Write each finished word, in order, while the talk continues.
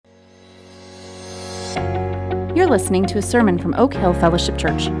You're listening to a sermon from Oak Hill Fellowship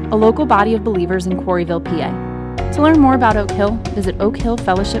Church, a local body of believers in Quarryville, PA. To learn more about Oak Hill, visit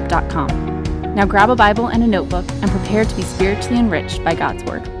oakhillfellowship.com. Now grab a Bible and a notebook and prepare to be spiritually enriched by God's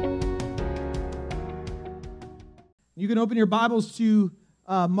Word. You can open your Bibles to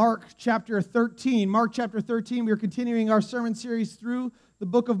Mark chapter 13. Mark chapter 13, we are continuing our sermon series through the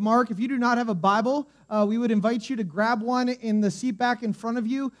book of Mark. If you do not have a Bible, we would invite you to grab one in the seat back in front of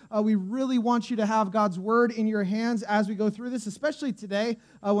you. We really want you to have God's Word in your hands as we go through this, especially today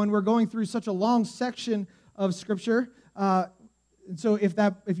when we're going through such a long section of Scripture. And so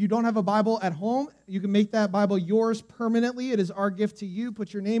if you don't have a Bible at home, you can make that Bible yours permanently. It is our gift to you.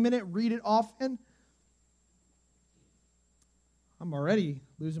 Put your name in it. Read it often. I'm already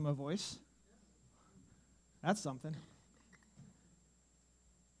losing my voice. That's something.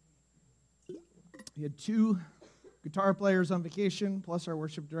 We had 2 guitar players on vacation, plus our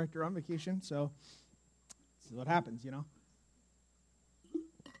worship director on vacation, so this is what happens, you know.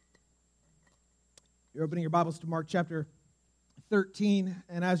 You're opening your Bibles to Mark chapter 13,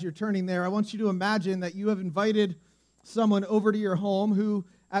 and as you're turning there, I want you to imagine that you have invited someone over to your home who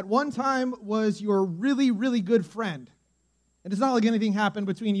at one time was your really, really good friend. And it's not like anything happened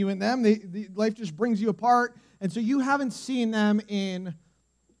between you and them. Life just brings you apart, and so you haven't seen them in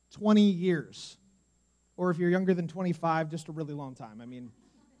 20 years. Or if you're younger than 25, just a really long time. I mean,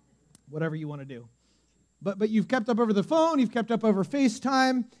 whatever you want to do. But you've kept up over the phone, you've kept up over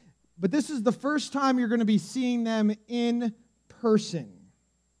FaceTime, but this is the first time you're going to be seeing them in person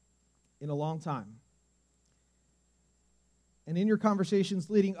in a long time. And in your conversations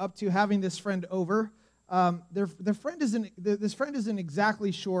leading up to having this friend over, this friend isn't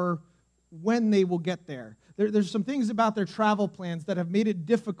exactly sure when they will get there. There's some things about their travel plans that have made it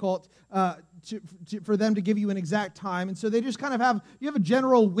difficult for them to give you an exact time. And so they just kind of have a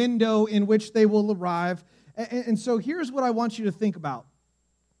general window in which they will arrive. And so here's what I want you to think about.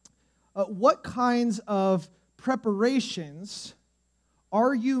 What kinds of preparations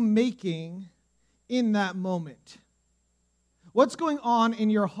are you making in that moment? What's going on in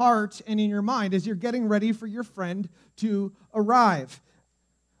your heart and in your mind as you're getting ready for your friend to arrive?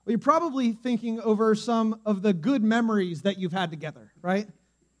 Well, you're probably thinking over some of the good memories that you've had together, right?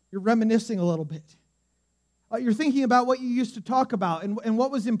 You're reminiscing a little bit. You're thinking about what you used to talk about and what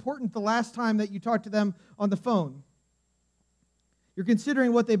was important the last time that you talked to them on the phone. You're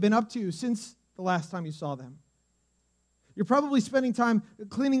considering what they've been up to since the last time you saw them. You're probably spending time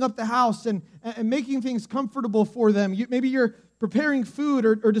cleaning up the house and making things comfortable for them. Maybe you're preparing food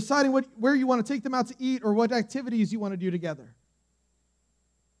or deciding where you want to take them out to eat or what activities you want to do together.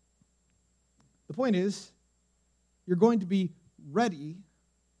 The point is, you're going to be ready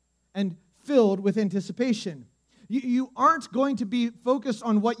and filled with anticipation. You aren't going to be focused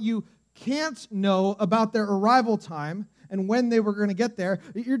on what you can't know about their arrival time and when they were going to get there.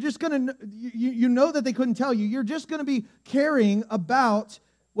 You're just going to, you know that they couldn't tell you. You're just going to be caring about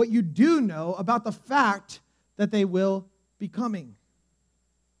what you do know about the fact that they will be coming.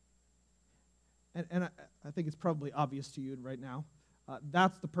 And I think it's probably obvious to you right now.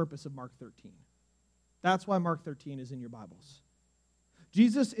 That's the purpose of Mark 13. That's why Mark 13 is in your Bibles.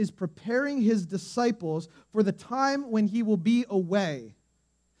 Jesus is preparing his disciples for the time when he will be away.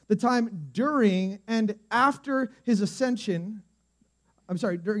 The time during and after his ascension,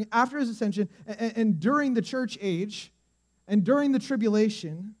 after his ascension and during the church age and during the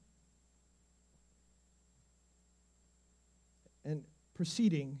tribulation and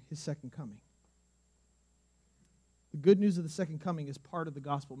preceding his second coming. The good news of the second coming is part of the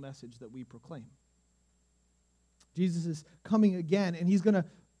gospel message that we proclaim. Jesus is coming again, and he's going to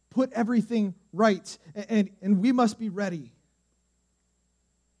put everything right, and we must be ready.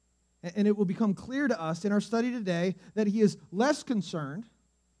 And it will become clear to us in our study today that he is less concerned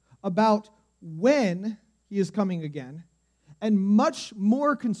about when he is coming again, and much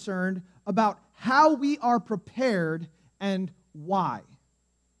more concerned about how we are prepared and why.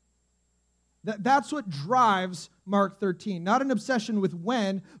 That's what drives Mark 13. Not an obsession with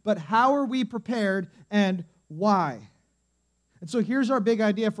when, but how are we prepared and why? And so here's our big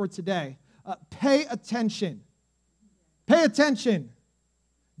idea for today. Pay attention. Pay attention.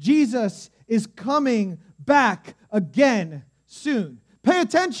 Jesus is coming back again soon. Pay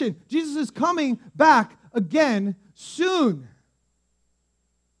attention. Jesus is coming back again soon.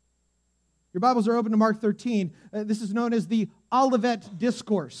 Your Bibles are open to Mark 13. This is known as the Olivet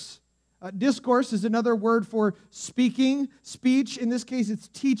Discourse. Discourse is another word for speaking, speech. In this case, it's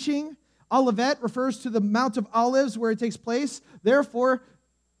teaching. Olivet refers to the Mount of Olives where it takes place. Therefore,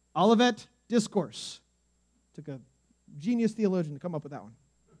 Olivet Discourse. Took a genius theologian to come up with that one.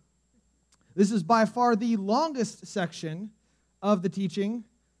 This is by far the longest section of the teaching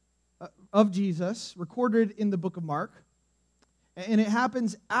of Jesus recorded in the book of Mark. And it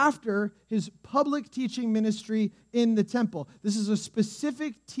happens after his public teaching ministry in the temple. This is a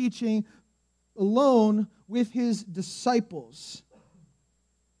specific teaching alone with his disciples.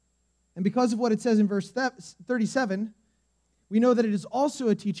 And because of what it says in verse 37, we know that it is also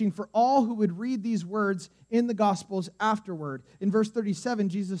a teaching for all who would read these words in the Gospels afterward. In verse 37,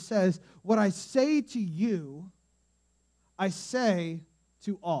 Jesus says, "What I say to you, I say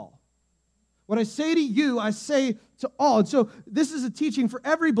to all." What I say to you, I say to all. And so this is a teaching for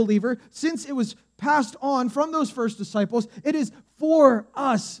every believer. Since it was passed on from those first disciples, it is for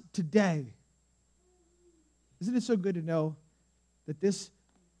us today. Isn't it so good to know that this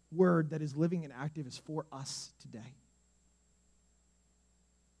word that is living and active is for us today?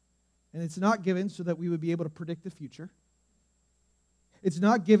 And it's not given so that we would be able to predict the future. It's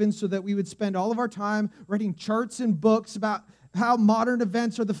not given so that we would spend all of our time writing charts and books about how modern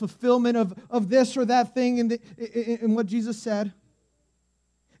events are the fulfillment of this or that thing in what Jesus said.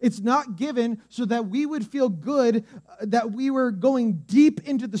 It's not given so that we would feel good that we were going deep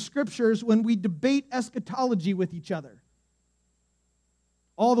into the Scriptures when we debate eschatology with each other.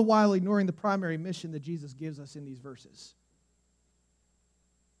 All the while ignoring the primary mission that Jesus gives us in these verses.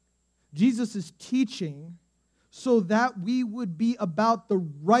 Jesus is teaching so that we would be about the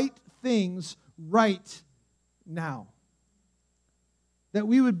right things right now. That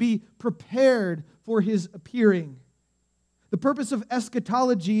we would be prepared for his appearing. The purpose of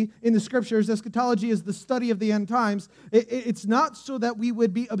eschatology in the Scriptures, eschatology is the study of the end times. It's not so that we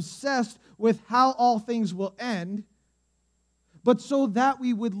would be obsessed with how all things will end, but so that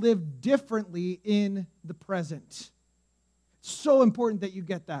we would live differently in the present. It's so important that you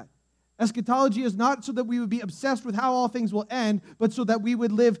get that. Eschatology is not so that we would be obsessed with how all things will end, but so that we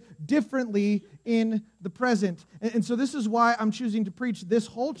would live differently in the present. And so this is why I'm choosing to preach this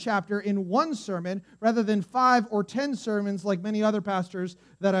whole chapter in one sermon rather than 5 or 10 sermons like many other pastors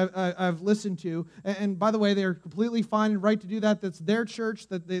that I've listened to. And by the way, they're completely fine and right to do that. That's their church,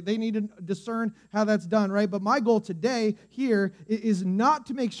 that they need to discern how that's done, right? But my goal today here is not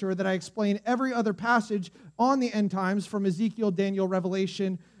to make sure that I explain every other passage on the end times from Ezekiel, Daniel,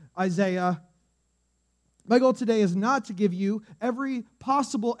 Revelation, Isaiah. My goal today is not to give you every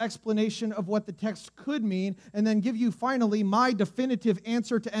possible explanation of what the text could mean and then give you finally my definitive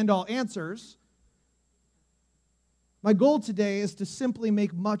answer to end all answers. My goal today is to simply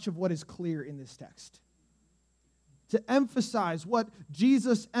make much of what is clear in this text. To emphasize what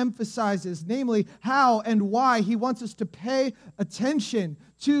Jesus emphasizes, namely how and why he wants us to pay attention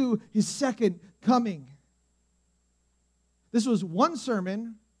to his second coming. This was one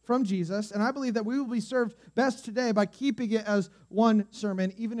sermon from Jesus, and I believe that we will be served best today by keeping it as one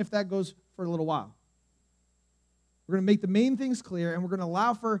sermon, even if that goes for a little while. We're going to make the main things clear, and we're going to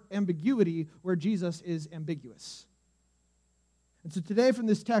allow for ambiguity where Jesus is ambiguous. And so today from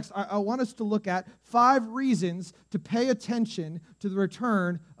this text, I want us to look at 5 reasons to pay attention to the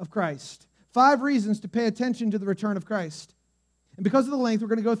return of Christ. 5 reasons to pay attention to the return of Christ. And because of the length, we're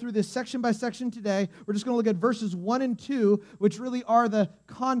going to go through this section by section today. We're just going to look at verses 1 and 2, which really are the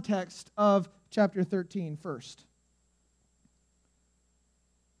context of chapter 13 first.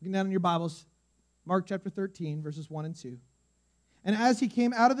 Looking down in your Bibles, Mark chapter 13, verses 1 and 2. And as he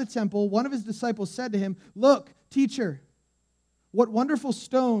came out of the temple, one of his disciples said to him, "Look, teacher, what wonderful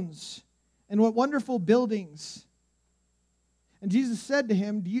stones and what wonderful buildings." And Jesus said to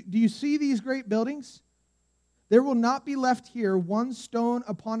him, Do you see these great buildings? There will not be left here one stone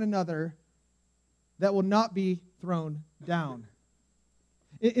upon another that will not be thrown down.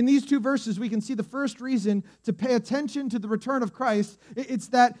 In these 2 verses, we can see the first reason to pay attention to the return of Christ. It's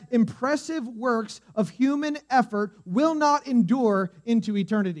that impressive works of human effort will not endure into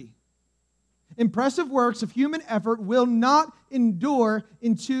eternity. Impressive works of human effort will not endure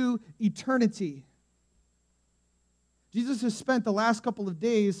into eternity. Jesus has spent the last couple of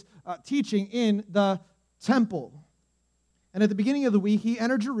days teaching in the temple. And at the beginning of the week, he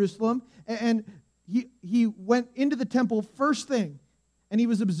entered Jerusalem, and he went into the temple first thing. And he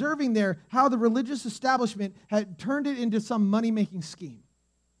was observing there how the religious establishment had turned it into some money-making scheme.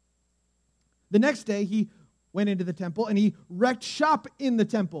 The next day, he went into the temple, and he wrecked shop in the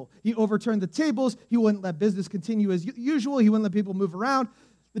temple. He overturned the tables. He wouldn't let business continue as usual. He wouldn't let people move around.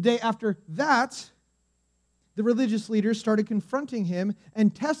 The day after that, the religious leaders started confronting him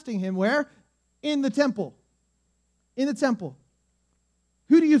and testing him where? In the temple. In the temple.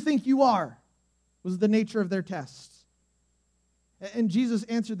 Who do you think you are? Was the nature of their tests. And Jesus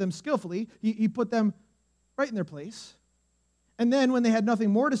answered them skillfully. He put them right in their place. And then when they had nothing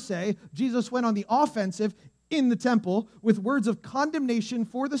more to say, Jesus went on the offensive in the temple with words of condemnation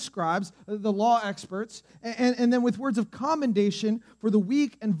for the scribes, the law experts, and then with words of commendation for the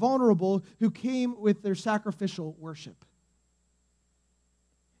weak and vulnerable who came with their sacrificial worship.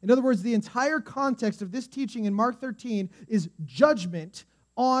 In other words, the entire context of this teaching in Mark 13 is judgment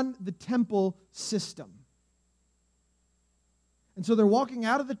on the temple system. And so they're walking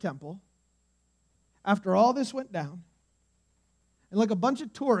out of the temple after all this went down, and like a bunch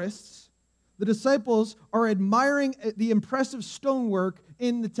of tourists, the disciples are admiring the impressive stonework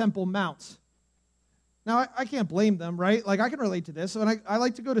in the Temple Mount. Now, I can't blame them, right? Like, I can relate to this. And I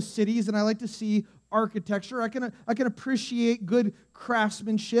like to go to cities, and I like to see architecture. I can appreciate good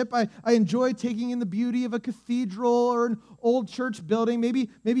craftsmanship. I enjoy taking in the beauty of a cathedral or an old church building. Maybe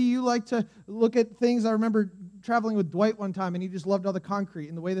you like to look at things. I remember traveling with Dwight one time, and he just loved all the concrete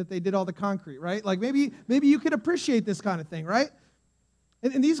and the way that they did all the concrete, right? Like, maybe you could appreciate this kind of thing, right?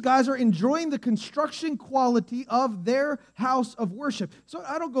 And these guys are enjoying the construction quality of their house of worship. So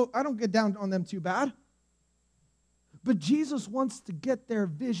I don't get down on them too bad. But Jesus wants to get their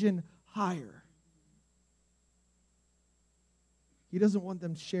vision higher. He doesn't want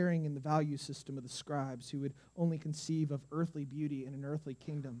them sharing in the value system of the scribes who would only conceive of earthly beauty in an earthly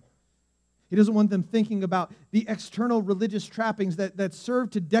kingdom. He doesn't want them thinking about the external religious trappings that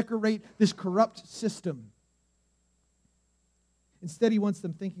serve to decorate this corrupt system. Instead, he wants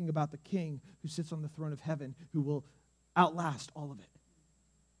them thinking about the King who sits on the throne of heaven, who will outlast all of it.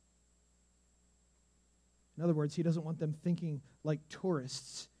 In other words, he doesn't want them thinking like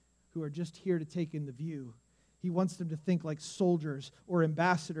tourists who are just here to take in the view. He wants them to think like soldiers or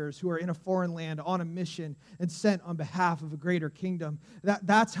ambassadors who are in a foreign land on a mission and sent on behalf of a greater kingdom.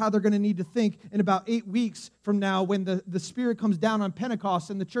 That's how they're going to need to think in about 8 weeks from now when the Spirit comes down on Pentecost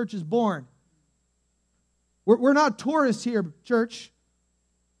and the church is born. We're not tourists here, church.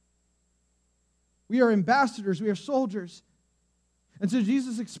 We are ambassadors. We are soldiers. And so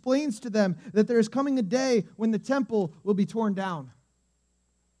Jesus explains to them that there is coming a day when the temple will be torn down.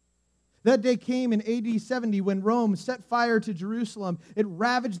 That day came in AD 70 when Rome set fire to Jerusalem. It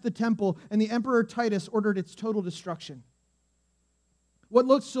ravaged the temple, and the Emperor Titus ordered its total destruction. What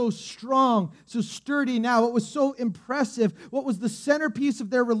looked so strong, so sturdy now, what was so impressive, what was the centerpiece of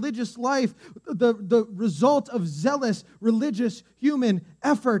their religious life, the result of zealous, religious, human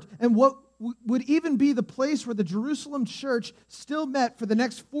effort, and what would even be the place where the Jerusalem church still met for the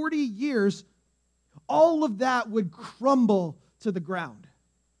next 40 years, all of that would crumble to the ground.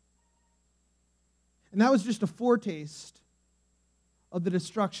 And that was just a foretaste of the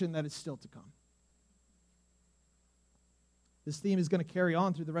destruction that is still to come. This theme is going to carry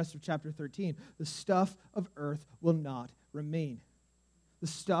on through the rest of chapter 13. The stuff of earth will not remain. The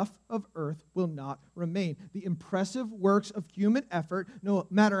stuff of earth will not remain. The impressive works of human effort, no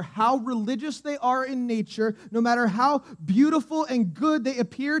matter how religious they are in nature, no matter how beautiful and good they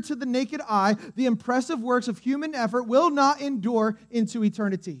appear to the naked eye, the impressive works of human effort will not endure into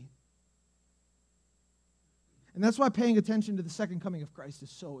eternity. And that's why paying attention to the second coming of Christ is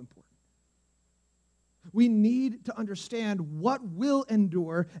so important. We need to understand what will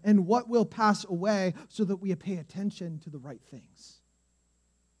endure and what will pass away so that we pay attention to the right things.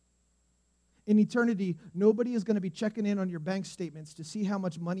 In eternity, nobody is going to be checking in on your bank statements to see how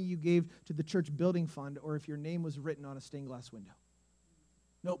much money you gave to the church building fund or if your name was written on a stained glass window.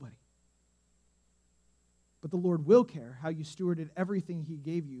 Nobody. But the Lord will care how you stewarded everything he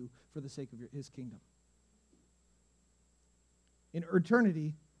gave you for the sake of his kingdom. In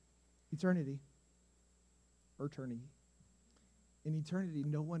eternity,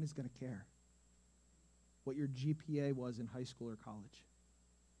 no one is going to care what your GPA was in high school or college.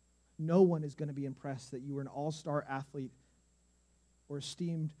 No one is going to be impressed that you were an all-star athlete or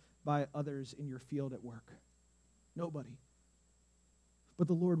esteemed by others in your field at work. Nobody. But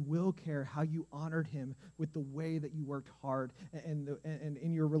the Lord will care how you honored him with the way that you worked hard and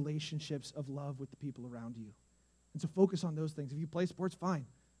in your relationships of love with the people around you. And so focus on those things. If you play sports, fine.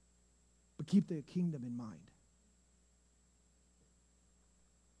 But keep the kingdom in mind.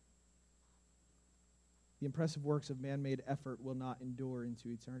 The impressive works of man-made effort will not endure into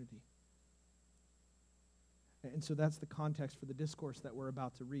eternity. And so that's the context for the discourse that we're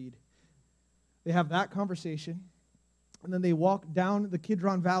about to read. They have that conversation, and then they walk down the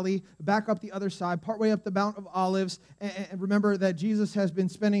Kidron Valley, back up the other side, partway up the Mount of Olives. And remember that Jesus has been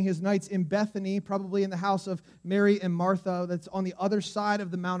spending his nights in Bethany, probably in the house of Mary and Martha, that's on the other side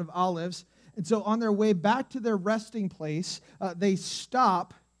of the Mount of Olives. And so on their way back to their resting place, they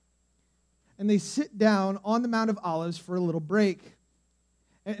stop and they sit down on the Mount of Olives for a little break.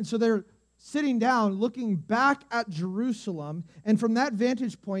 And so they're sitting down, looking back at Jerusalem, and from that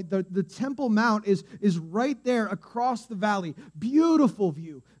vantage point, the Temple Mount is right there across the valley. Beautiful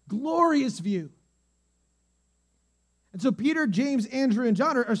view, glorious view. And so Peter, James, Andrew, and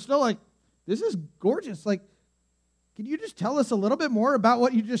John are still like, this is gorgeous. Like, can you just tell us a little bit more about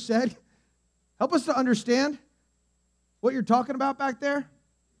what you just said? Help us to understand what you're talking about back there.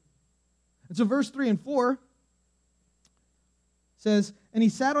 And so verse 3 and 4 says, and he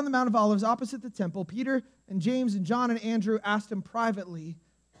sat on the Mount of Olives opposite the temple. Peter and James and John and Andrew asked him privately,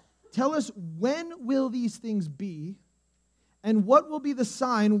 tell us, when will these things be? And what will be the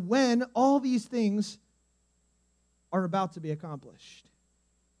sign when all these things are about to be accomplished?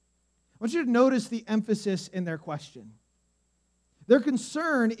 I want you to notice the emphasis in their question. Their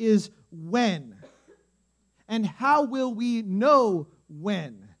concern is when. And how will we know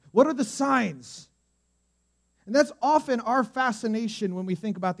when? What are the signs? And that's often our fascination when we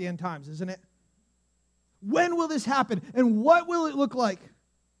think about the end times, isn't it? When will this happen? And what will it look like?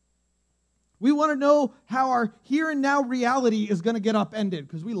 We want to know how our here and now reality is going to get upended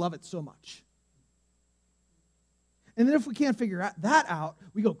because we love it so much. And then if we can't figure that out,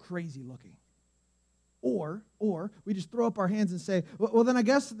 we go crazy looking. Or we just throw up our hands and say, well then I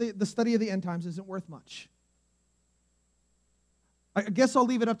guess the study of the end times isn't worth much. I guess I'll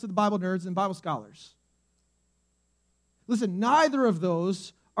leave it up to the Bible nerds and Bible scholars. Listen, neither of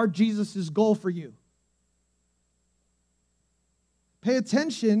those are Jesus' goal for you. Pay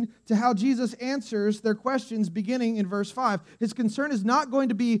attention to how Jesus answers their questions beginning in verse 5. His concern is not going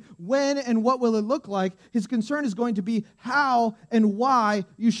to be when and what will it look like. His concern is going to be how and why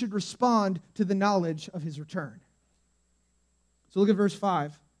you should respond to the knowledge of his return. So look at verse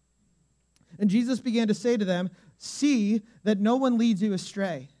 5. And Jesus began to say to them, see that no one leads you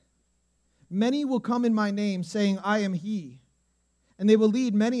astray. Many will come in my name, saying, I am he, and they will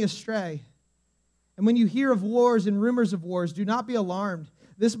lead many astray. And when you hear of wars and rumors of wars, do not be alarmed.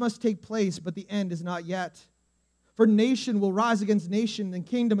 This must take place, but the end is not yet. For nation will rise against nation, and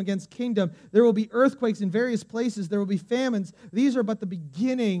kingdom against kingdom. There will be earthquakes in various places. There will be famines. These are but the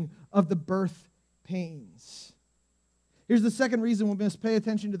beginning of the birth pains. Here's the second reason we must pay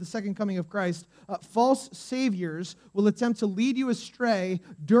attention to the second coming of Christ. False saviors will attempt to lead you astray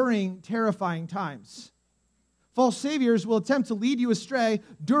during terrifying times. False saviors will attempt to lead you astray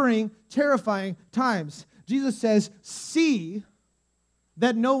during terrifying times. Jesus says, see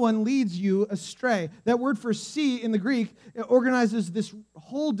that no one leads you astray. That word for see in the Greek organizes this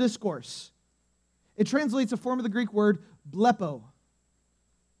whole discourse. It translates a form of the Greek word blepo.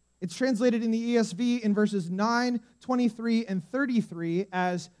 It's translated in the ESV in verses 9, 23, and 33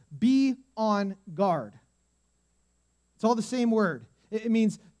 as be on guard. It's all the same word. It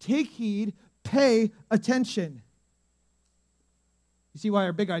means take heed, pay attention. You see why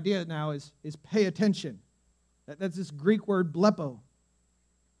our big idea now is pay attention. That's this Greek word blepo.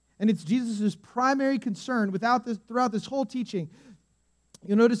 And it's Jesus' primary concern throughout this whole teaching.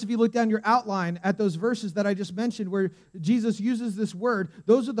 You'll notice if you look down your outline at those verses that I just mentioned where Jesus uses this word,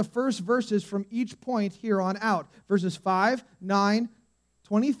 those are the first verses from each point here on out. Verses 5, 9,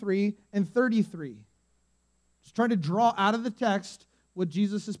 23, and 33. Just trying to draw out of the text what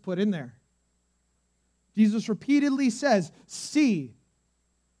Jesus has put in there. Jesus repeatedly says, see,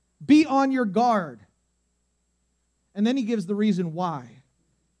 be on your guard. And then he gives the reason why.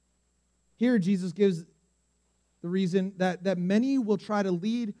 Here Jesus gives the reason that many will try to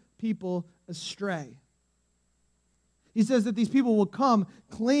lead people astray. He says that these people will come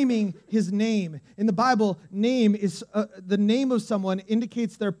claiming his name. In the Bible, name is the name of someone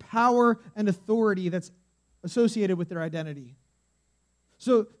indicates their power and authority that's associated with their identity.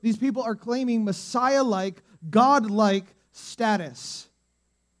 So these people are claiming Messiah-like, God-like status.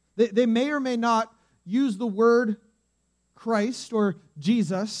 They may or may not use the word Christ or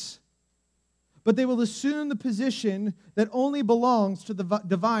Jesus, but they will assume the position that only belongs to the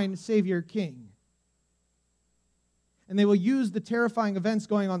divine Savior King. And they will use the terrifying events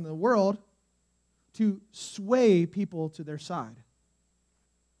going on in the world to sway people to their side.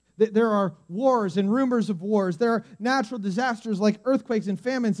 There are wars and rumors of wars. There are natural disasters like earthquakes and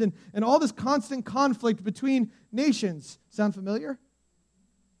famines and all this constant conflict between nations. Sound familiar?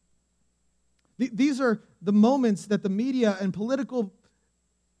 These are the moments that the media and political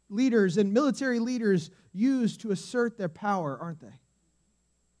leaders and military leaders use to assert their power, aren't they?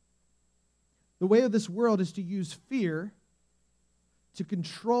 The way of this world is to use fear to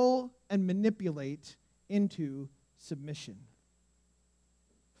control and manipulate into submission.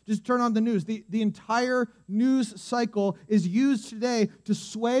 Just turn on the news. The entire news cycle is used today to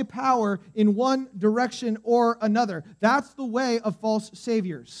sway power in one direction or another. That's the way of false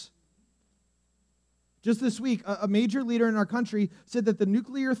saviors. Just this week, a major leader in our country said that the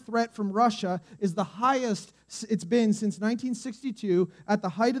nuclear threat from Russia is the highest it's been since 1962 at the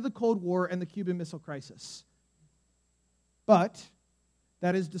height of the Cold War and the Cuban Missile Crisis. But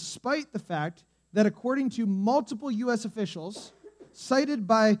that is despite the fact that according to multiple U.S. officials, cited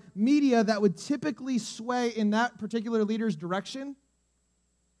by media that would typically sway in that particular leader's direction,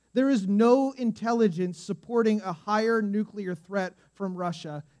 there is no intelligence supporting a higher nuclear threat from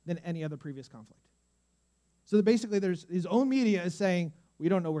Russia than any other previous conflict. So basically, there's his own media is saying, we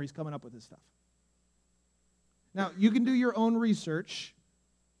don't know where he's coming up with this stuff. Now, you can do your own research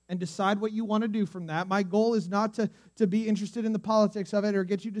and decide what you want to do from that. My goal is not to be interested in the politics of it or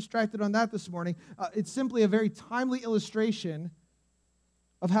get you distracted on that this morning. It's simply a very timely illustration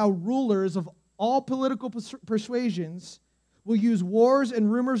of how rulers of all political persuasions will use wars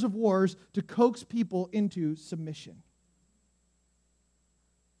and rumors of wars to coax people into submission.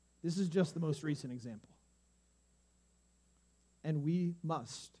 This is just the most recent example. And we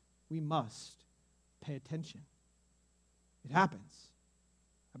must pay attention. It happens.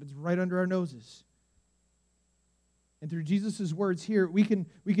 It happens right under our noses. And through Jesus' words here, we can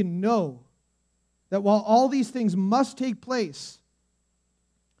know that while all these things must take place,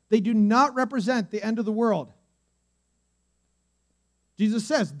 they do not represent the end of the world. Jesus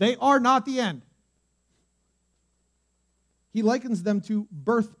says they are not the end. He likens them to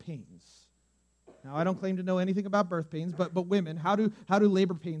birth pains. Now, I don't claim to know anything about birth pains, but women, how do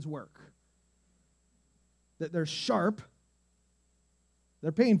labor pains work? That they're sharp,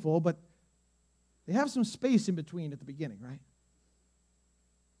 they're painful, but they have some space in between at the beginning, right?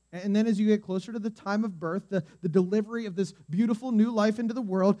 And then as you get closer to the time of birth, the delivery of this beautiful new life into the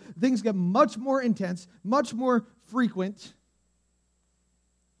world, things get much more intense, much more frequent.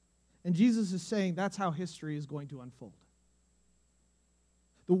 And Jesus is saying that's how history is going to unfold.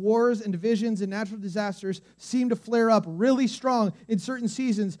 The wars and divisions and natural disasters seem to flare up really strong in certain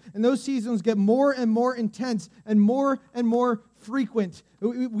seasons, and those seasons get more and more intense and more frequent.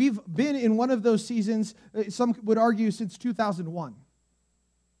 We've been in one of those seasons, some would argue, since 2001,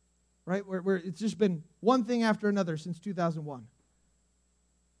 right? Where it's just been one thing after another since 2001.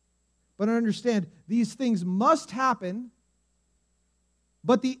 But I understand, these things must happen,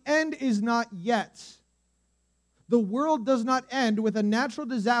 but the end is not yet. The world does not end with a natural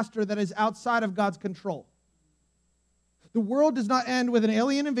disaster that is outside of God's control. The world does not end with an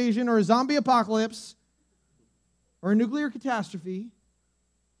alien invasion or a zombie apocalypse or a nuclear catastrophe.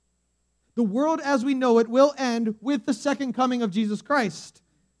 The world as we know it will end with the second coming of Jesus Christ.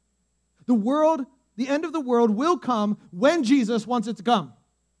 The end of the world will come when Jesus wants it to come.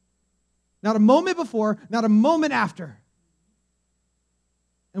 Not a moment before, not a moment after.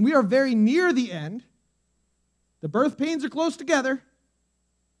 And we are very near the end. The birth pains are close together,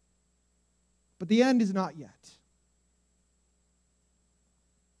 but the end is not yet.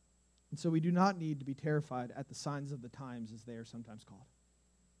 And so we do not need to be terrified at the signs of the times, as they are sometimes called.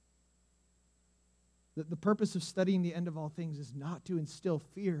 The purpose of studying the end of all things is not to instill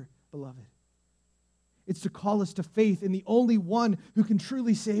fear, beloved. It's to call us to faith in the only one who can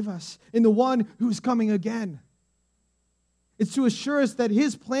truly save us, in the one who is coming again. It's to assure us that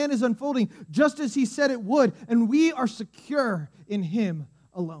his plan is unfolding just as he said it would, and we are secure in him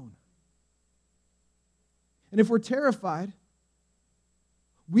alone. And if we're terrified,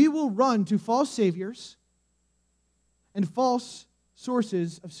 we will run to false saviors and false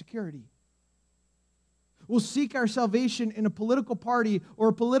sources of security. We'll seek our salvation in a political party or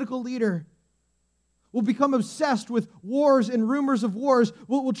a political leader. We'll become obsessed with wars and rumors of wars.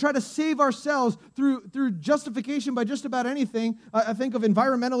 We'll try to save ourselves through justification by just about anything. I think of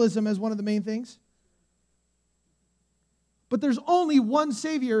environmentalism as one of the main things. But there's only one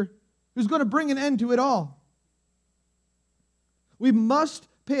Savior who's going to bring an end to it all. We must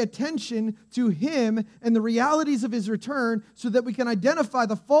pay attention to him and the realities of his return so that we can identify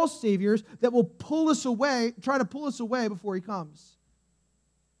the false saviors that will try to pull us away before he comes.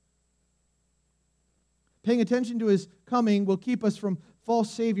 Paying attention to his coming will keep us from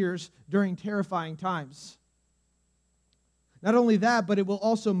false saviors during terrifying times. Not only that, but it will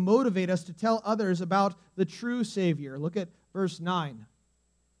also motivate us to tell others about the true Savior. Look at verse 9.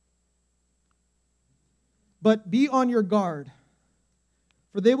 But be on your guard,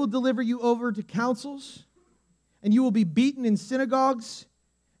 for they will deliver you over to councils, and you will be beaten in synagogues,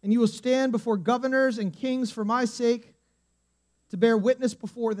 and you will stand before governors and kings for my sake to bear witness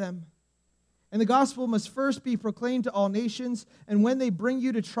before them. And the gospel must first be proclaimed to all nations, and when they bring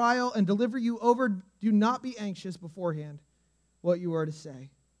you to trial and deliver you over, do not be anxious beforehand what you are to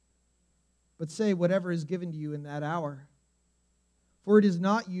say, but say whatever is given to you in that hour. For it is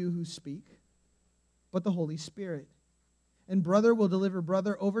not you who speak, but the Holy Spirit. And brother will deliver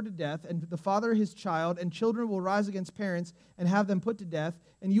brother over to death, and the father his child, and children will rise against parents and have them put to death,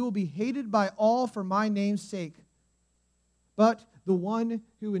 and you will be hated by all for my name's sake. But the one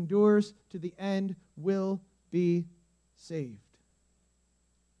who endures to the end will be saved.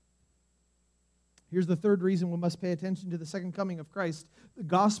 Here's the third reason we must pay attention to the second coming of Christ. The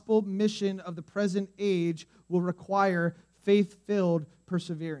gospel mission of the present age will require faith-filled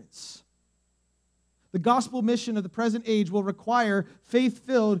perseverance. The gospel mission of the present age will require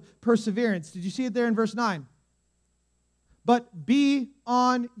faith-filled perseverance. Did you see it there in verse 9? But be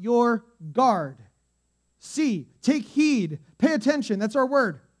on your guard. See, take heed, pay attention. That's our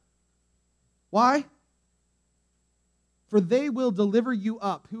word. Why? For they will deliver you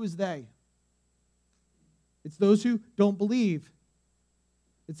up. Who is they? It's those who don't believe.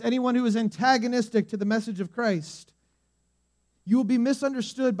 It's anyone who is antagonistic to the message of Christ. You will be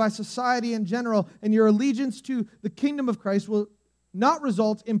misunderstood by society in general, and your allegiance to the kingdom of Christ will not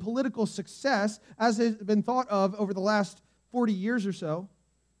result in political success, as has been thought of over the last 40 years or so,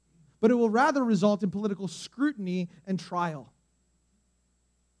 but it will rather result in political scrutiny and trial.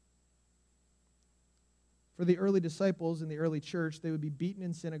 For the early disciples in the early church, they would be beaten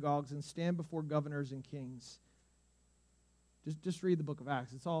in synagogues and stand before governors and kings. Just read the book of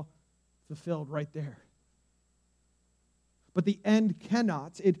Acts. It's all fulfilled right there. But the end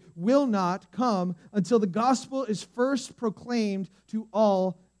cannot, it will not come until the gospel is first proclaimed to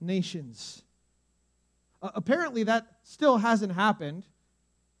all nations. Apparently that still hasn't happened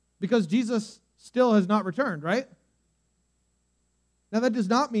because Jesus still has not returned, right? Now that does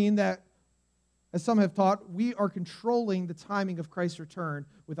not mean that, as some have taught, we are controlling the timing of Christ's return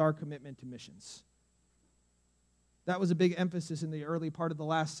with our commitment to missions. That was a big emphasis in the early part of the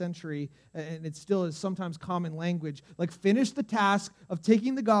last century, and it still is sometimes common language. Like, finish the task of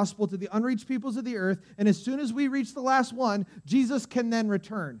taking the gospel to the unreached peoples of the earth, and as soon as we reach the last one, Jesus can then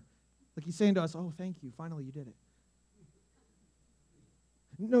return. Like he's saying to us, oh, thank you, finally you did it.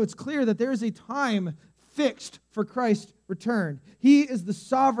 No, it's clear that there is a time fixed for Christ's return. He is the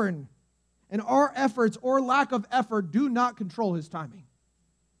sovereign, and our efforts or lack of effort do not control his timing.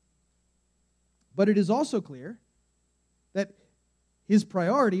 But it is also clear that his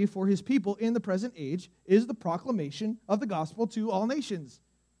priority for his people in the present age is the proclamation of the gospel to all nations.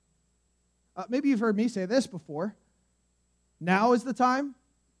 Maybe you've heard me say this before. Now is the time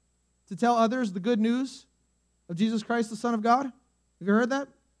to tell others the good news of Jesus Christ, the Son of God. Have you heard that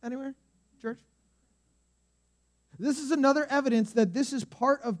anywhere, church? This is another evidence that this is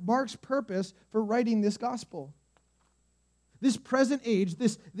part of Mark's purpose for writing this gospel. This present age,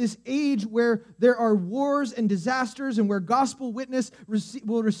 this age where there are wars and disasters and where gospel witness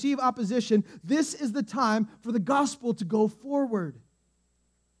will receive opposition, this is the time for the gospel to go forward.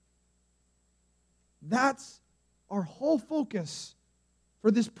 That's our whole focus for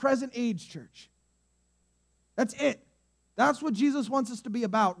this present age, church. That's it. That's what Jesus wants us to be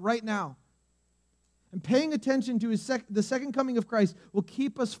about right now. And paying attention to the second coming of Christ will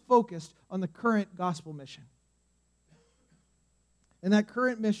keep us focused on the current gospel mission. And that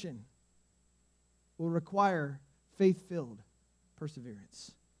current mission will require faith-filled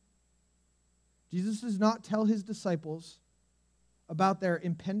perseverance. Jesus does not tell his disciples about their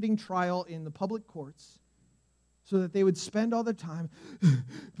impending trial in the public courts so that they would spend all their time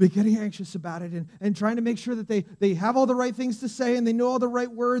getting anxious about it and trying to make sure that they have all the right things to say and they know all the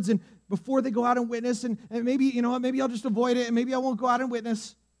right words and before they go out and witness and maybe, maybe I'll just avoid it and maybe I won't go out and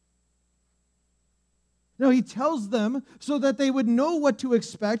witness. No, he tells them so that they would know what to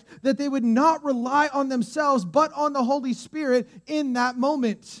expect, that they would not rely on themselves, but on the Holy Spirit in that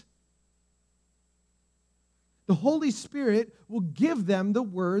moment. The Holy Spirit will give them the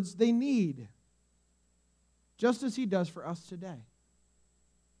words they need, just as he does for us today.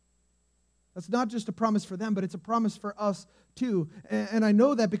 That's not just a promise for them, but it's a promise for us too. And I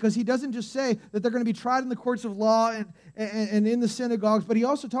know that because he doesn't just say that they're going to be tried in the courts of law and in the synagogues, but he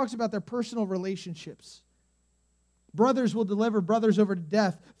also talks about their personal relationships. Brothers will deliver brothers over to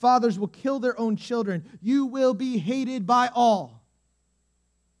death. Fathers will kill their own children. You will be hated by all.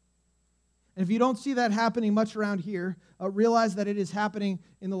 And if you don't see that happening much around here, realize that it is happening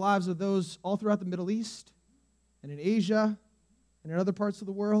in the lives of those all throughout the Middle East and in Asia and in other parts of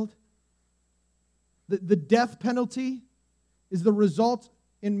the world. The death penalty is the result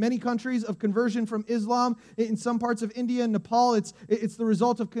in many countries of conversion from Islam. In some parts of India and Nepal, it's the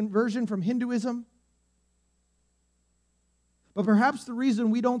result of conversion from Hinduism. But perhaps the reason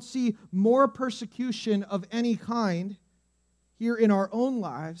we don't see more persecution of any kind here in our own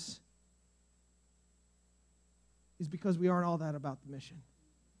lives is because we aren't all that about the mission.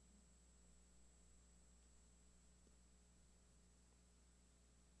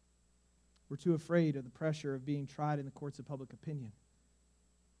 We're too afraid of the pressure of being tried in the courts of public opinion.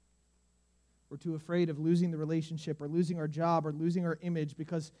 We're too afraid of losing the relationship or losing our job or losing our image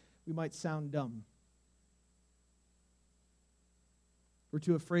because we might sound dumb. We're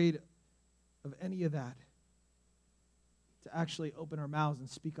too afraid of any of that to actually open our mouths and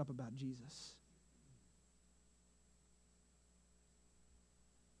speak up about Jesus.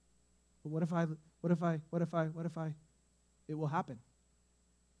 But what if I, it will happen.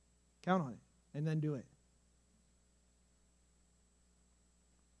 Count on it, and then do it.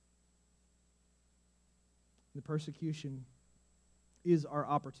 The persecution is our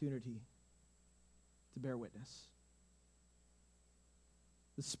opportunity to bear witness.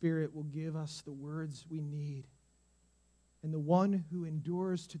 The Spirit will give us the words we need. And the one who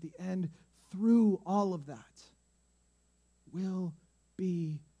endures to the end through all of that will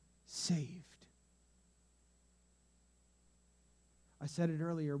be saved. I said it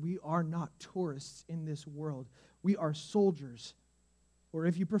earlier, we are not tourists in this world. We are soldiers, or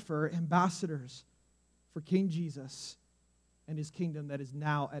if you prefer, ambassadors for King Jesus and his kingdom that is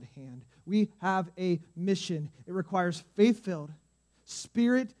now at hand. We have a mission. It requires faith-filled,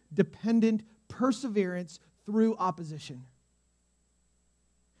 Spirit-dependent perseverance through opposition.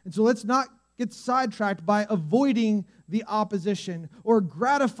 And so let's not get sidetracked by avoiding the opposition or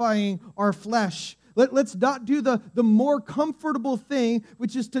gratifying our flesh. Let's not do the more comfortable thing,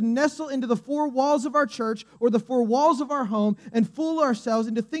 which is to nestle into the four walls of our church or the four walls of our home and fool ourselves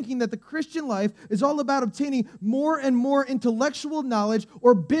into thinking that the Christian life is all about obtaining more and more intellectual knowledge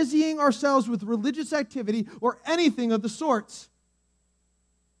or busying ourselves with religious activity or anything of the sorts.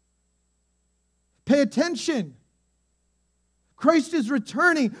 Pay attention. Christ is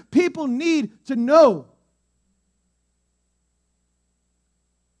returning. People need to know.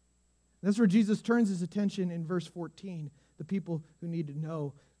 That's where Jesus turns his attention in verse 14, the people who need to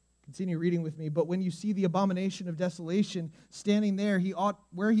know. Continue reading with me. But when you see the abomination of desolation standing there,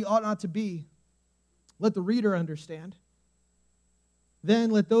 where he ought not to be, let the reader understand. Then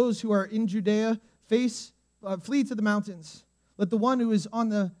let those who are in Judea flee to the mountains. Let the one who is on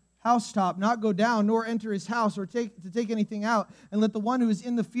the housetop not go down, nor enter his house, or take anything out. And let the one who is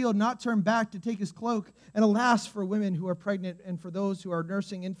in the field not turn back to take his cloak. And alas for women who are pregnant and for those who are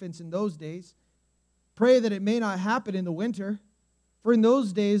nursing infants in those days. Pray that it may not happen in the winter. For in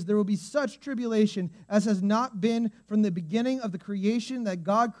those days there will be such tribulation as has not been from the beginning of the creation that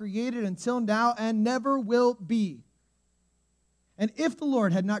God created until now and never will be. And if the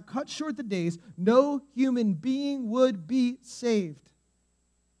Lord had not cut short the days, no human being would be saved.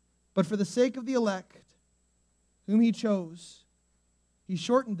 But for the sake of the elect, whom he chose, he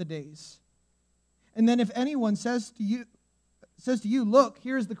shortened the days. And then if anyone says to you, look,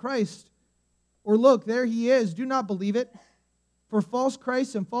 here's the Christ, or look, there he is, do not believe it. For false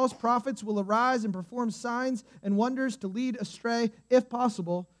Christs and false prophets will arise and perform signs and wonders to lead astray, if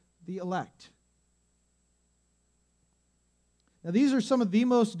possible, the elect. Now these are some of the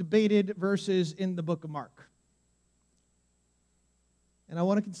most debated verses in the book of Mark. And I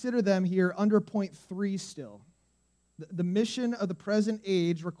want to consider them here under point 3 still. The mission of the present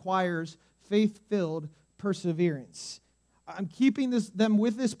age requires faith-filled perseverance. I'm keeping them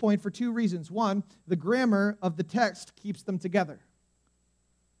with this point for 2 reasons. One, the grammar of the text keeps them together.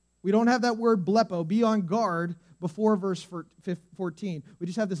 We don't have that word blepo, be on guard, before verse 14. We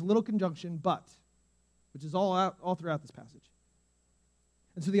just have this little conjunction, but, which is all throughout this passage.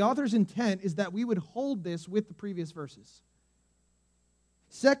 And so the author's intent is that we would hold this with the previous verses.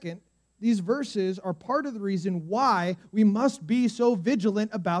 Second, these verses are part of the reason why we must be so vigilant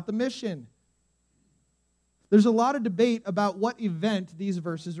about the mission. There's a lot of debate about what event these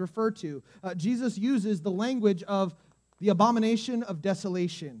verses refer to. Jesus uses the language of the abomination of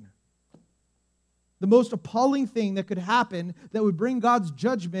desolation. The most appalling thing that could happen that would bring God's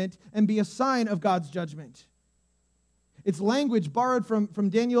judgment and be a sign of God's judgment. It's language borrowed from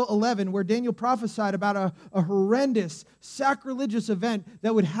Daniel 11, where Daniel prophesied about a horrendous, sacrilegious event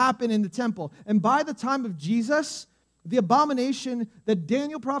that would happen in the temple. And by the time of Jesus, the abomination that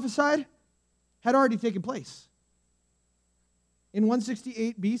Daniel prophesied had already taken place. In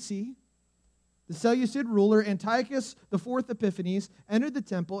 168 BC, the Seleucid ruler Antiochus IV Epiphanes entered the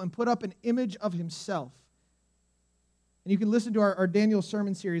temple and put up an image of himself. And you can listen to our Daniel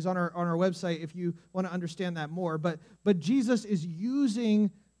sermon series on our website if you want to understand that more. But Jesus is using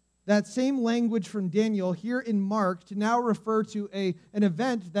that same language from Daniel here in Mark to now refer to an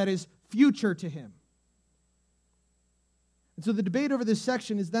event that is future to him. And so the debate over this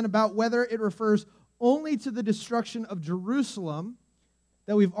section is then about whether it refers only to the destruction of Jerusalem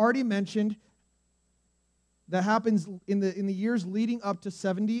that we've already mentioned, that happens in the years leading up to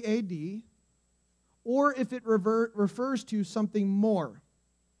 70 AD, or if it refers to something more.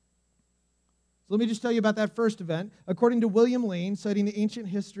 So let me just tell you about that first event. According to William Lane, citing the ancient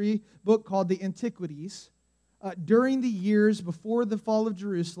history book called the Antiquities, during the years before the fall of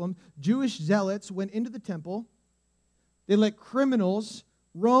Jerusalem, Jewish zealots went into the temple. They let criminals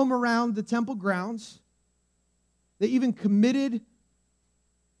roam around the temple grounds. They even committed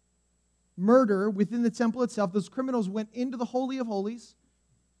murder within the temple itself. Those criminals went into the Holy of Holies.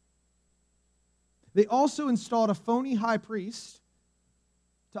 They also installed a phony high priest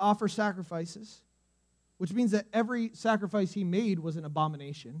to offer sacrifices, which means that every sacrifice he made was an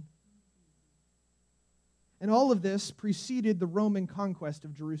abomination. And all of this preceded the Roman conquest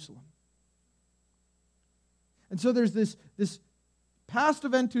of Jerusalem. And so there's this past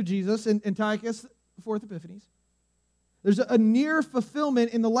event to Jesus in Antiochus, the fourth Epiphanes. There's a near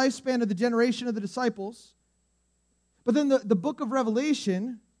fulfillment in the lifespan of the generation of the disciples. But then the book of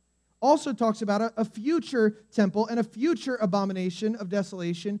Revelation also talks about a future temple and a future abomination of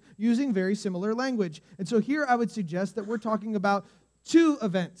desolation using very similar language. And so here I would suggest that we're talking about two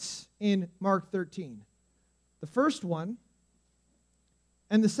events in Mark 13. The first one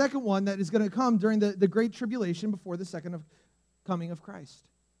and the second one that is going to come during the Great Tribulation before the second coming of Christ.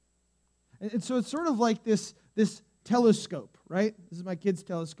 And so it's sort of like this telescope, right? This is my kid's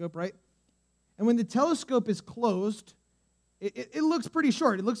telescope, right? And when the telescope is closed, it looks pretty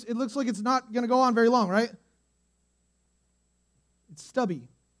short. It looks like it's not going to go on very long, right? It's stubby.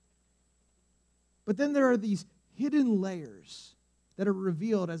 But then there are these hidden layers that are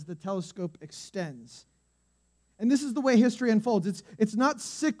revealed as the telescope extends. And this is the way history unfolds. It's not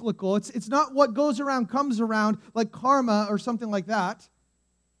cyclical. It's not what goes around comes around like karma or something like that.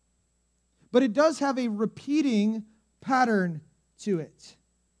 But it does have a repeating pattern to it.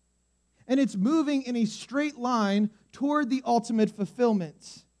 And it's moving in a straight line toward the ultimate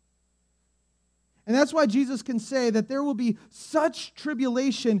fulfillment. And that's why Jesus can say that there will be such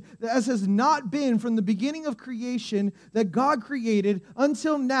tribulation as has not been from the beginning of creation that God created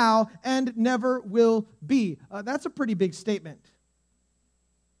until now and never will be. That's a pretty big statement.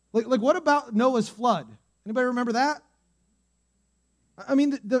 Like what about Noah's flood? Anybody remember that? I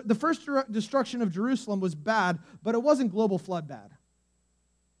mean, the first destruction of Jerusalem was bad, but it wasn't global flood bad.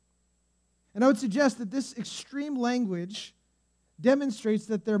 And I would suggest that this extreme language demonstrates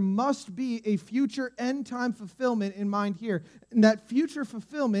that there must be a future end-time fulfillment in mind here. And that future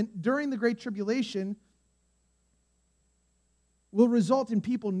fulfillment during the Great Tribulation will result in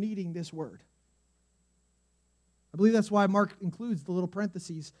people needing this word. I believe that's why Mark includes the little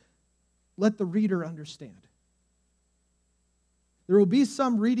parentheses, let the reader understand. There will be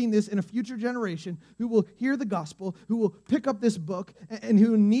some reading this in a future generation who will hear the gospel, who will pick up this book, and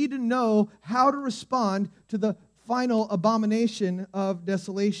who need to know how to respond to the final abomination of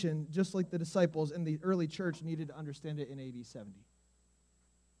desolation, just like the disciples and the early church needed to understand it in AD 70.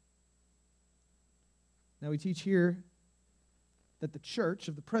 Now we teach here that the church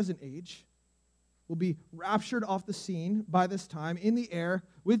of the present age will be raptured off the scene by this time in the air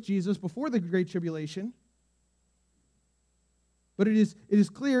with Jesus before the Great Tribulation. But it is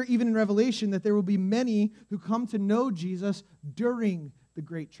clear, even in Revelation, that there will be many who come to know Jesus during the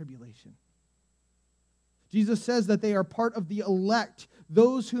Great Tribulation. Jesus says that they are part of the elect,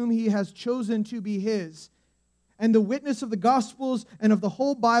 those whom he has chosen to be his. And the witness of the Gospels and of the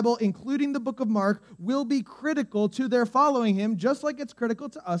whole Bible, including the book of Mark, will be critical to their following him, just like it's critical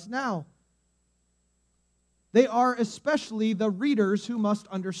to us now. They are especially the readers who must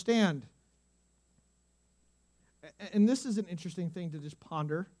understand. And this is an interesting thing to just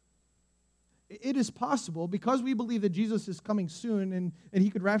ponder. It is possible, because we believe that Jesus is coming soon and he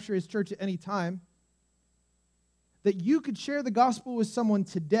could rapture his church at any time, that you could share the gospel with someone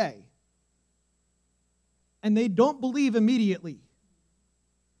today and they don't believe immediately,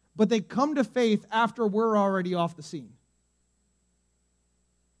 but they come to faith after we're already off the scene.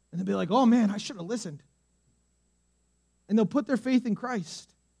 And they'll be like, oh man, I should have listened. And they'll put their faith in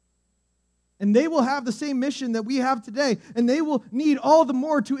Christ. And they will have the same mission that we have today. And they will need all the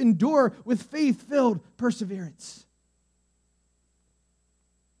more to endure with faith-filled perseverance.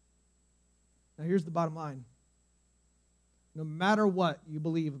 Now here's the bottom line. No matter what you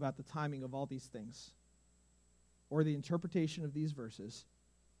believe about the timing of all these things, or the interpretation of these verses,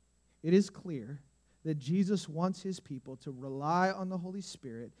 it is clear that Jesus wants his people to rely on the Holy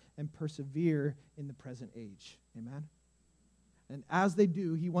Spirit and persevere in the present age. Amen? And as they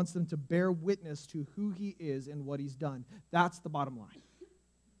do, he wants them to bear witness to who he is and what he's done. That's the bottom line.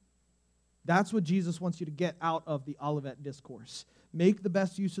 That's what Jesus wants you to get out of the Olivet Discourse. Make the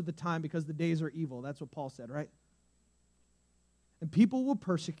best use of the time because the days are evil. That's what Paul said, right? and people will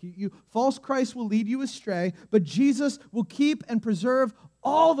persecute you. False Christ will lead you astray, but Jesus will keep and preserve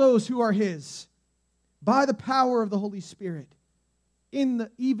all those who are his by the power of the Holy Spirit in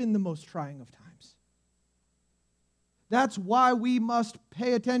even the most trying of times. That's why we must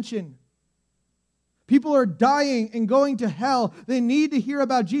pay attention. People are dying and going to hell. They need to hear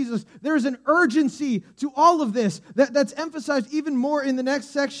about Jesus. There's an urgency to all of this that's emphasized even more in the next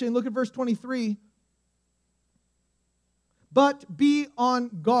section. Look at verse 23. But be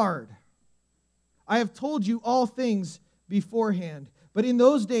on guard. I have told you all things beforehand. But in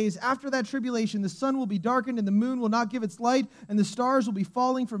those days, after that tribulation, the sun will be darkened and the moon will not give its light, and the stars will be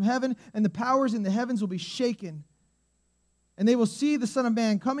falling from heaven, and the powers in the heavens will be shaken. And they will see the Son of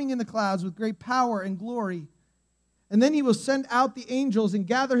Man coming in the clouds with great power and glory. And then he will send out the angels and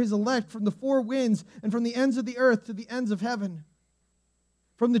gather his elect from the four winds and from the ends of the earth to the ends of heaven.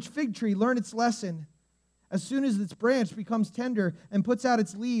 From the fig tree, learn its lesson. As soon as its branch becomes tender and puts out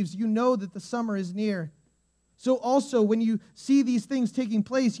its leaves, you know that the summer is near. So also, when you see these things taking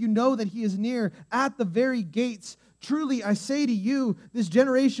place, you know that he is near at the very gates. Truly, I say to you, this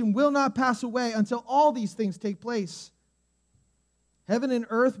generation will not pass away until all these things take place. Heaven and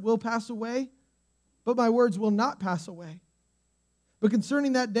earth will pass away, but my words will not pass away. But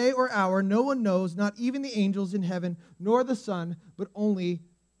concerning that day or hour, no one knows, not even the angels in heaven, nor the Son, but only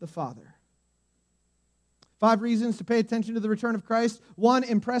the Father. 5 reasons to pay attention to the return of Christ. 1,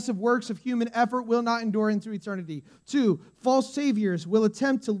 impressive works of human effort will not endure into eternity. 2, false saviors will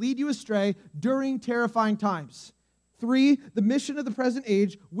attempt to lead you astray during terrifying times. 3, the mission of the present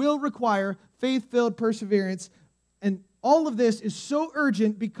age will require faith-filled perseverance. And all of this is so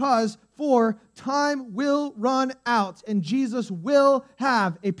urgent because, 4, time will run out and Jesus will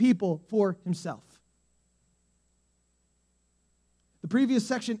have a people for himself. The previous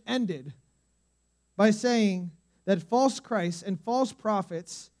section ended by saying that false Christs and false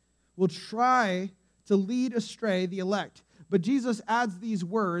prophets will try to lead astray the elect. But Jesus adds these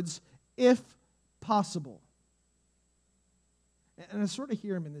words, if possible. And I sort of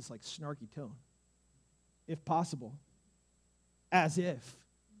hear him in this like snarky tone. If possible. As if.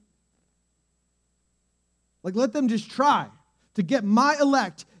 Like, let them just try to get my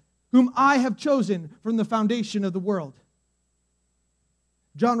elect, whom I have chosen from the foundation of the world.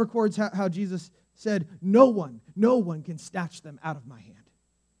 John records how Jesus said, no one can snatch them out of my hand.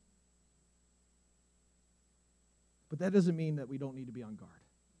 But that doesn't mean that we don't need to be on guard.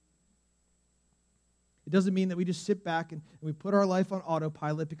 It doesn't mean that we just sit back and we put our life on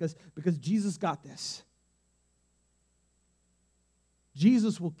autopilot because Jesus got this.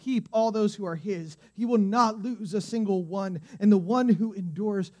 Jesus will keep all those who are his. He will not lose a single one. And the one who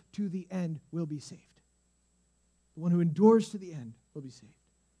endures to the end will be saved. The one who endures to the end will be saved.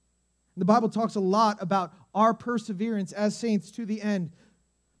 And the Bible talks a lot about our perseverance as saints to the end.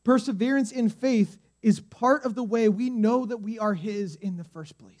 Perseverance in faith is part of the way we know that we are his in the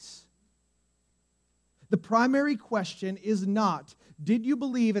first place. The primary question is not, did you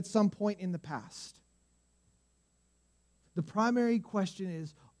believe at some point in the past? The primary question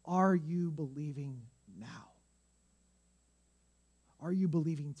is, are you believing now? Are you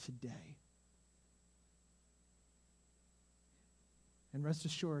believing today? And rest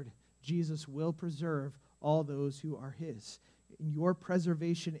assured, Jesus will preserve all those who are his. And your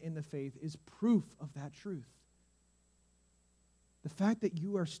preservation in the faith is proof of that truth. The fact that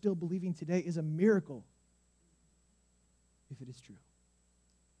you are still believing today is a miracle, if it is true.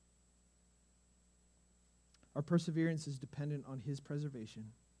 Our perseverance is dependent on his preservation,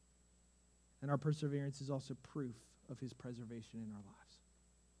 and our perseverance is also proof of his preservation in our lives.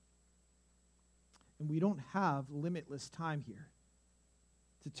 And we don't have limitless time here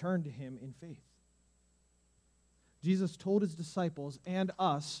to turn to him in faith. Jesus told his disciples and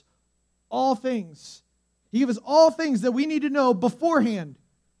us all things. He gave us all things that we need to know beforehand.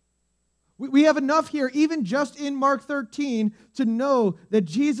 We have enough here, even just in Mark 13, to know that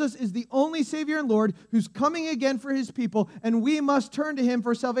Jesus is the only Savior and Lord who's coming again for his people, and we must turn to him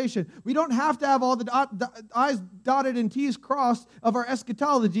for salvation. We don't have to have all the I's dotted and T's crossed of our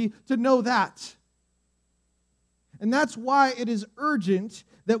eschatology to know that. And that's why it is urgent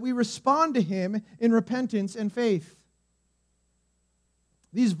that we respond to him in repentance and faith.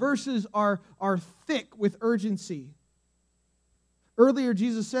 These verses are thick with urgency. Earlier,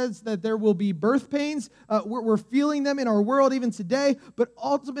 Jesus says that there will be birth pains. We're feeling them in our world even today, but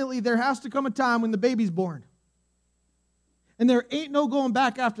ultimately there has to come a time when the baby's born. And there ain't no going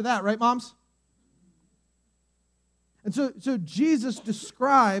back after that, right, moms? And so Jesus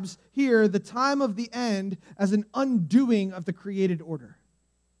describes here the time of the end as an undoing of the created order.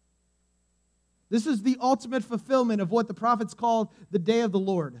 This is the ultimate fulfillment of what the prophets called the day of the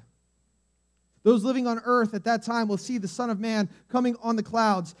Lord. Those living on earth at that time will see the Son of Man coming on the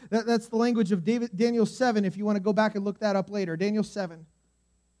clouds. That's the language of Daniel 7, if you want to go back and look that up later. Daniel 7.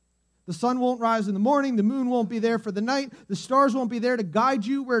 The sun won't rise in the morning. The moon won't be there for the night. The stars won't be there to guide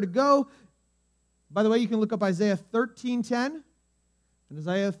you where to go. By the way, you can look up Isaiah 13:10 and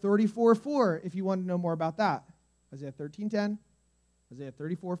Isaiah 34:4 if you want to know more about that. Isaiah 13:10, Isaiah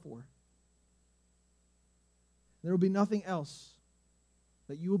 34:4. There will be nothing else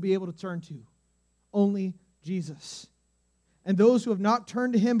that you will be able to turn to. Only Jesus. And those who have not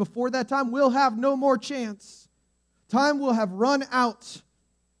turned to Him before that time will have no more chance. Time will have run out.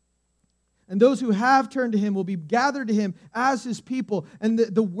 And those who have turned to Him will be gathered to Him as His people. And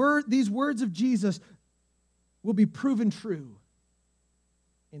these words of Jesus will be proven true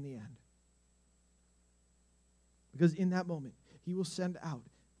in the end. Because in that moment, He will send out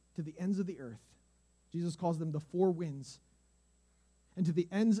to the ends of the earth. Jesus calls them the four winds. And to the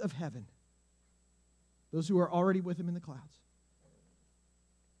ends of heaven, those who are already with Him in the clouds.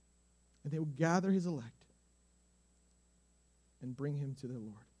 And they will gather His elect and bring Him to their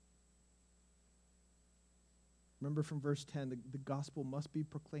Lord. Remember from verse 10, the gospel must be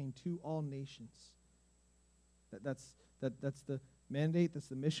proclaimed to all nations. That's the mandate, that's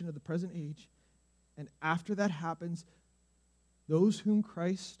the mission of the present age. And after that happens, those whom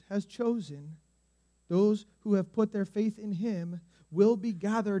Christ has chosen, those who have put their faith in Him, will be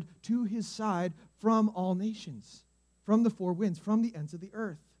gathered to His side from all nations, from the four winds, from the ends of the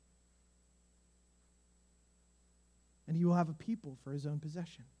earth. And He will have a people for His own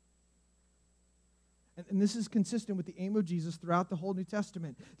possession. And this is consistent with the aim of Jesus throughout the whole New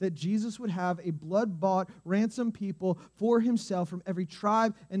Testament, that Jesus would have a blood-bought, ransomed people for Himself from every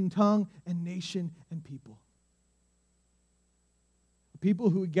tribe and tongue and nation and people. People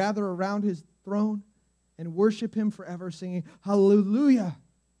who would gather around His throne and worship Him forever, singing, Hallelujah!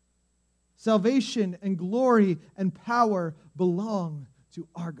 Salvation and glory and power belong to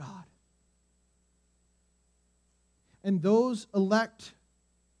our God. And those elect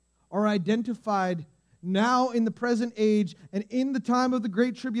are identified now in the present age and in the time of the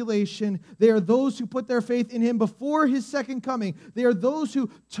Great Tribulation. They are those who put their faith in Him before His second coming. They are those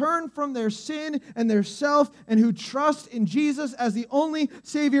who turn from their sin and their self and who trust in Jesus as the only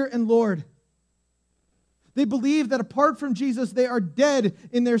Savior and Lord. They believe that apart from Jesus, they are dead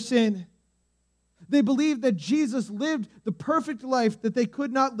in their sin. They believe that Jesus lived the perfect life that they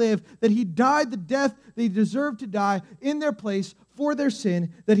could not live, that He died the death they deserved to die in their place for their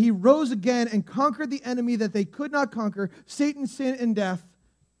sin, that He rose again and conquered the enemy that they could not conquer, Satan, sin, and death.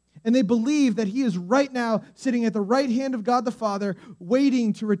 And they believe that He is right now sitting at the right hand of God the Father,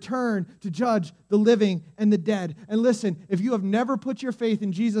 waiting to return to judge the living and the dead. And listen, if you have never put your faith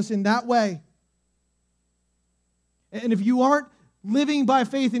in Jesus in that way, and if you aren't living by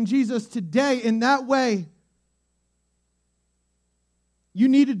faith in Jesus today in that way, you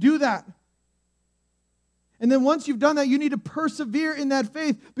need to do that. And then once you've done that, you need to persevere in that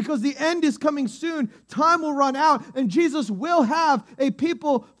faith because the end is coming soon. Time will run out and Jesus will have a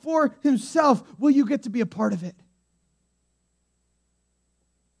people for Himself. Will you get to be a part of it? It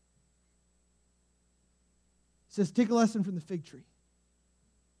says, take a lesson from the fig tree.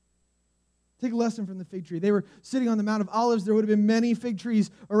 Take a lesson from the fig tree. They were sitting on the Mount of Olives. There would have been many fig trees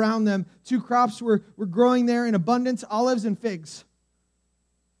around them. Two crops were growing there in abundance, olives and figs.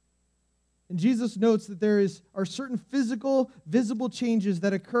 And Jesus notes that there are certain physical, visible changes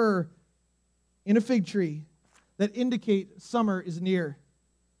that occur in a fig tree that indicate summer is near.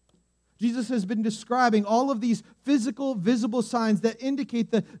 Jesus has been describing all of these physical, visible signs that indicate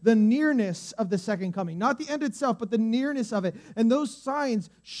the nearness of the second coming. Not the end itself, but the nearness of it. And those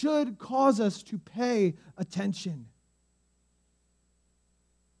signs should cause us to pay attention.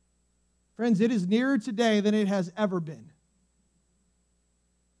 Friends, it is nearer today than it has ever been.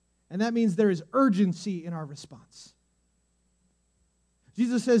 And that means there is urgency in our response.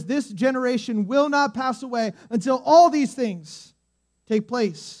 Jesus says this generation will not pass away until all these things take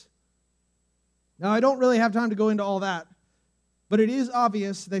place. Now, I don't really have time to go into all that, but it is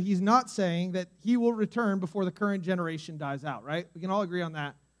obvious that He's not saying that He will return before the current generation dies out, right? We can all agree on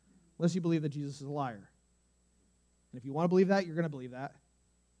that, unless you believe that Jesus is a liar. And if you want to believe that, you're going to believe that.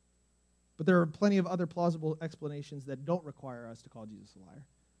 But there are plenty of other plausible explanations that don't require us to call Jesus a liar.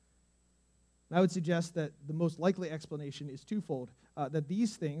 And I would suggest that the most likely explanation is twofold, that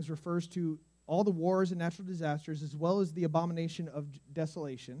these things refers to all the wars and natural disasters as well as the abomination of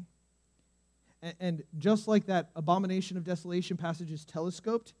desolation. And just like that abomination of desolation passage is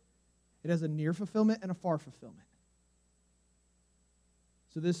telescoped, it has a near fulfillment and a far fulfillment.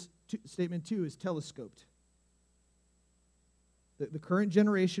 So this Statement 2 is telescoped. The current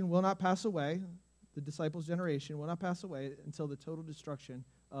generation will not pass away. The disciples' generation will not pass away until the total destruction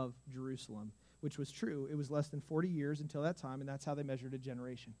of Jerusalem, which was true. It was less than 40 years until that time, and that's how they measured a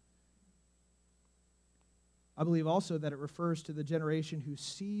generation. I believe also that it refers to the generation who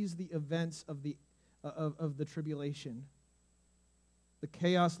sees the events of the tribulation, the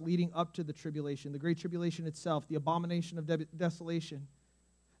chaos leading up to the tribulation, the great tribulation itself, the abomination of desolation.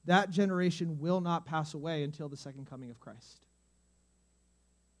 That generation will not pass away until the second coming of Christ.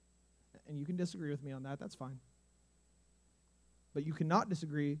 And you can disagree with me on that, that's fine. But you cannot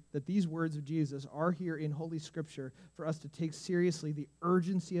disagree that these words of Jesus are here in Holy Scripture for us to take seriously the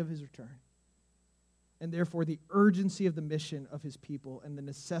urgency of his return, and therefore the urgency of the mission of his people and the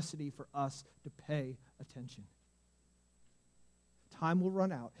necessity for us to pay attention. Time will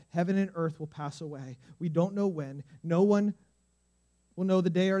run out. Heaven and earth will pass away. We don't know when. No one will know the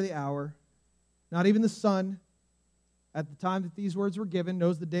day or the hour. Not even the Son, at the time that these words were given,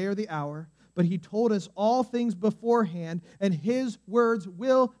 knows the day or the hour. But he told us all things beforehand, and his words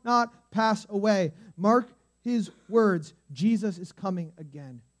will not pass away. Mark his words. Jesus is coming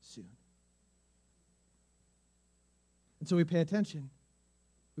again soon. And so we pay attention.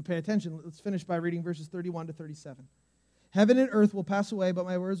 We pay attention. Let's finish by reading verses 31 to 37. Heaven and earth will pass away, but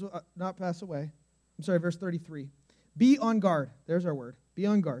my words will not pass away. I'm sorry, verse 33. Be on guard. There's our word. Be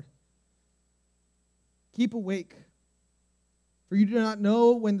on guard. Keep awake, for you do not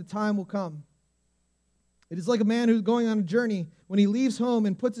know when the time will come. It is like a man who's going on a journey when he leaves home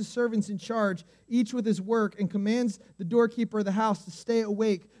and puts his servants in charge, each with his work, and commands the doorkeeper of the house to stay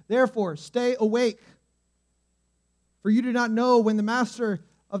awake. Therefore, stay awake, for you do not know when the master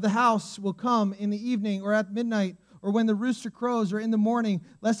of the house will come in the evening or at midnight, or when the rooster crows or in the morning,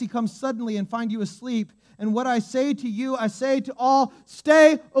 lest he come suddenly and find you asleep. And what I say to you, I say to all,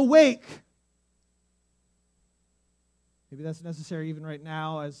 stay awake. Maybe that's necessary even right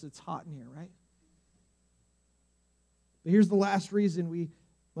now as it's hot in here, right? But here's the last reason we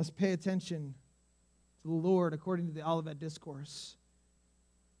must pay attention to the Lord according to the Olivet Discourse.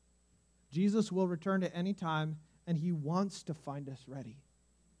 Jesus will return at any time, and he wants to find us ready.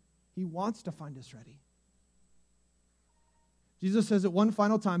 He wants to find us ready. Jesus says it one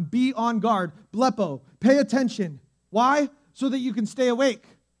final time, be on guard, blepo, pay attention. Why? So that you can stay awake.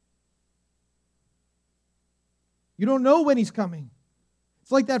 You don't know when he's coming.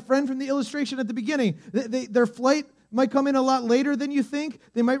 It's like that friend from the illustration at the beginning. Their flight might come in a lot later than you think.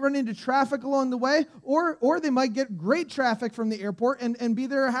 They might run into traffic along the way, or they might get great traffic from the airport and be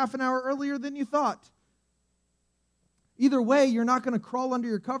there a half an hour earlier than you thought. Either way, you're not going to crawl under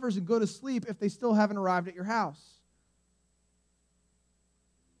your covers and go to sleep if they still haven't arrived at your house.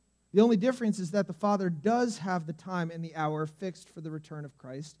 The only difference is that the Father does have the time and the hour fixed for the return of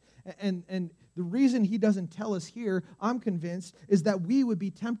Christ. And the reason he doesn't tell us here, I'm convinced, is that we would be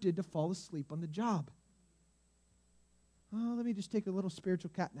tempted to fall asleep on the job. Oh, let me just take a little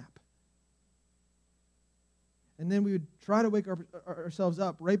spiritual cat nap. And then we would try to wake ourselves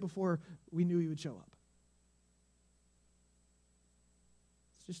up right before we knew he would show up.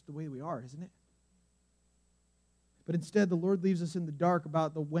 It's just the way we are, isn't it? But instead, the Lord leaves us in the dark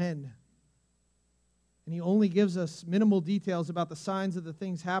about the when. And he only gives us minimal details about the signs of the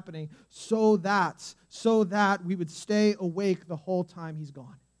things happening so that we would stay awake the whole time he's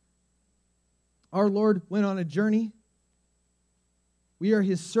gone. Our Lord went on a journey. We are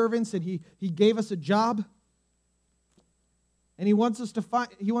his servants, and he gave us a job. And he wants to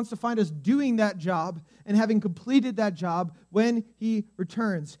find us doing that job and having completed that job when he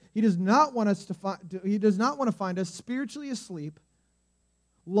returns. He does not want to find us spiritually asleep,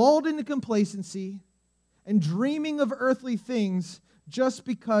 lulled into complacency, and dreaming of earthly things just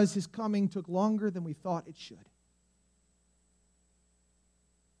because his coming took longer than we thought it should.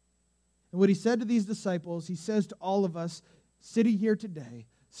 And what he said to these disciples, he says to all of us sitting here today,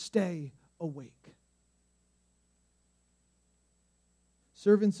 stay awake.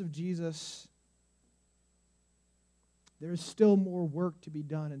 Servants of Jesus, there is still more work to be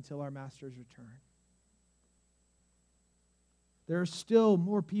done until our Master's return. There are still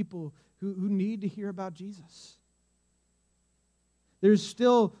more people who need to hear about Jesus. There's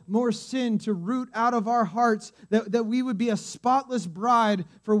still more sin to root out of our hearts that we would be a spotless bride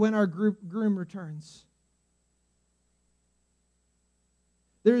for when our groom returns.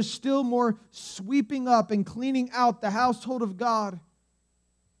 There is still more sweeping up and cleaning out the household of God.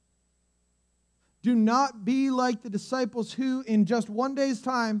 Do not be like the disciples who, in just one day's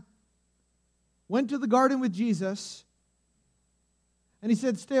time, went to the garden with Jesus, and he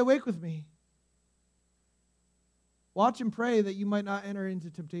said, stay awake with me. Watch and pray that you might not enter into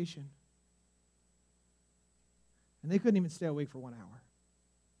temptation. And they couldn't even stay awake for 1 hour.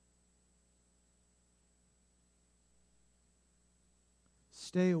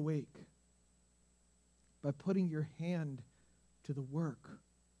 Stay awake by putting your hand to the work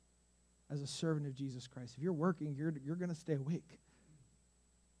as a servant of Jesus Christ. If you're working, you're going to stay awake.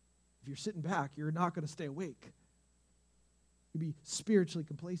 If you're sitting back, you're not going to stay awake. You'll be spiritually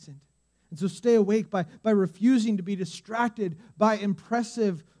complacent. And so stay awake by refusing to be distracted by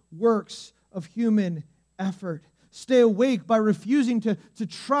impressive works of human effort. Stay awake by refusing to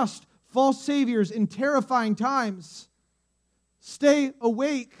trust false saviors in terrifying times. Stay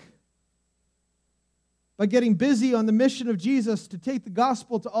awake by getting busy on the mission of Jesus to take the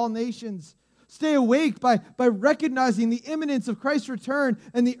gospel to all nations. Stay awake by recognizing the imminence of Christ's return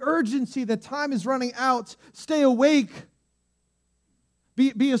and the urgency that time is running out. Stay awake.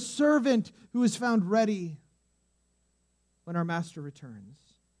 Be a servant who is found ready when our master returns.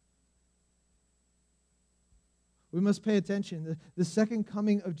 We must pay attention. The second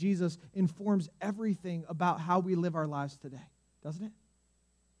coming of Jesus informs everything about how we live our lives today, doesn't it?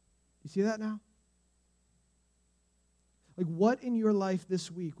 You see that now? Like, what in your life this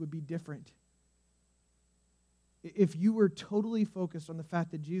week would be different if you were totally focused on the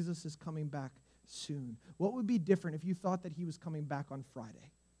fact that Jesus is coming back soon? What would be different if you thought that he was coming back on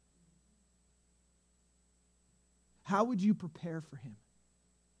Friday? How would you prepare for him?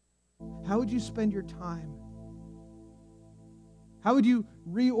 How would you spend your time? How would you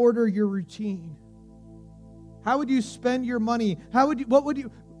reorder your routine? How would you spend your money?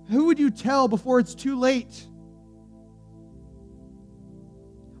 Who would you tell before it's too late?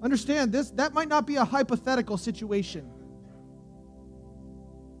 Understand this, that might not be a hypothetical situation.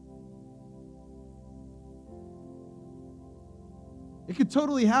 It could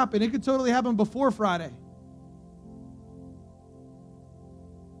totally happen. It could totally happen before Friday.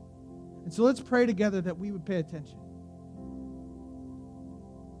 And so let's pray together that we would pay attention.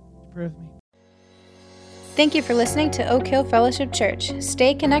 Would you pray with me? Thank you for listening to Oak Hill Fellowship Church.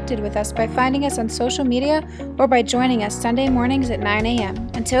 Stay connected with us by finding us on social media or by joining us Sunday mornings at 9 a.m.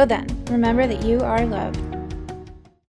 Until then, remember that you are loved.